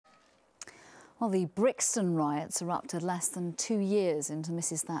Well, the Brixton riots erupted less than 2 years into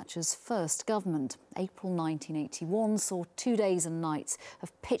Mrs Thatcher's first government. April 1981 saw 2 days and nights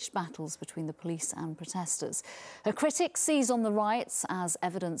of pitched battles between the police and protesters. Her critics seized on the riots as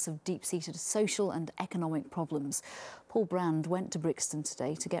evidence of deep-seated social and economic problems. Paul Brand went to Brixton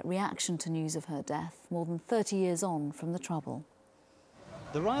today to get reaction to news of her death, more than 30 years on from the trouble.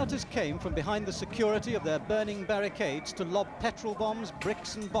 The rioters came from behind the security of their burning barricades to lob petrol bombs,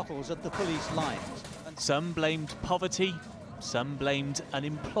 bricks and bottles at the police lines. Some blamed poverty, some blamed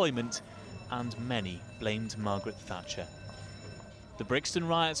unemployment, and many blamed Margaret Thatcher. The Brixton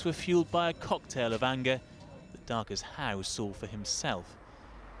riots were fuelled by a cocktail of anger that Darker's Howe saw for himself.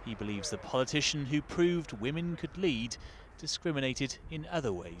 He believes the politician who proved women could lead discriminated in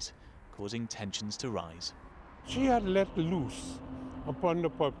other ways, causing tensions to rise. She had let loose upon the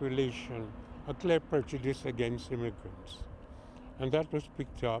population a clear prejudice against immigrants, and that was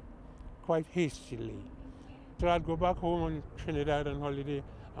picked up quite hastily. So I'd go back home on Trinidad on holiday,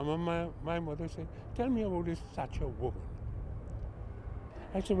 and my mother said, "Tell me about this Thatcher woman."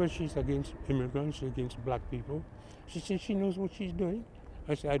 I said, "Well, she's against immigrants, she's against black people." She said, "She knows what she's doing."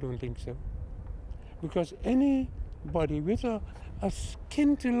 I said, "I don't think so." Because anybody with a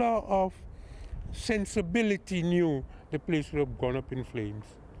scintilla of sensibility knew the place would have gone up in flames.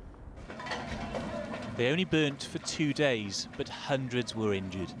 They only burnt for 2 days, but hundreds were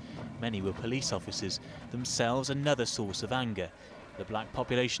injured. Many were police officers, themselves another source of anger. The black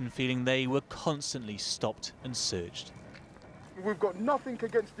population feeling they were constantly stopped and searched. We've got nothing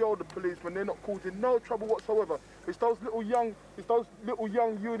against the older policemen. They're not causing no trouble whatsoever. It's those little young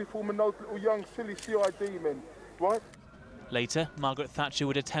uniform and those little young silly CID men, right? Later, Margaret Thatcher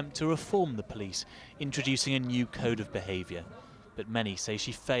would attempt to reform the police, introducing a new code of behaviour. But many say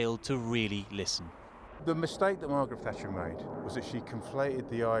she failed to really listen. The mistake that Margaret Thatcher made was that she conflated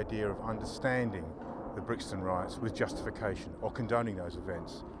the idea of understanding the Brixton riots with justification or condoning those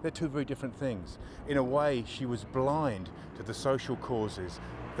events. They're two very different things. In a way, she was blind to the social causes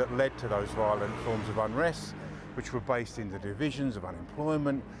that led to those violent forms of unrest, which were based in the divisions of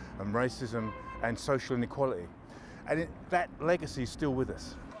unemployment and racism and social inequality. And that legacy is still with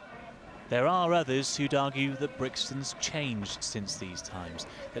us. There are others who'd argue that Brixton's changed since these times,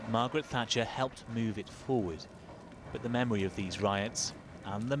 that Margaret Thatcher helped move it forward. But the memory of these riots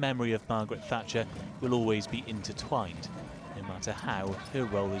and the memory of Margaret Thatcher will always be intertwined, no matter how her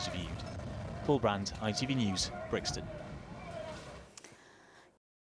role is viewed. Paul Brand, ITV News, Brixton.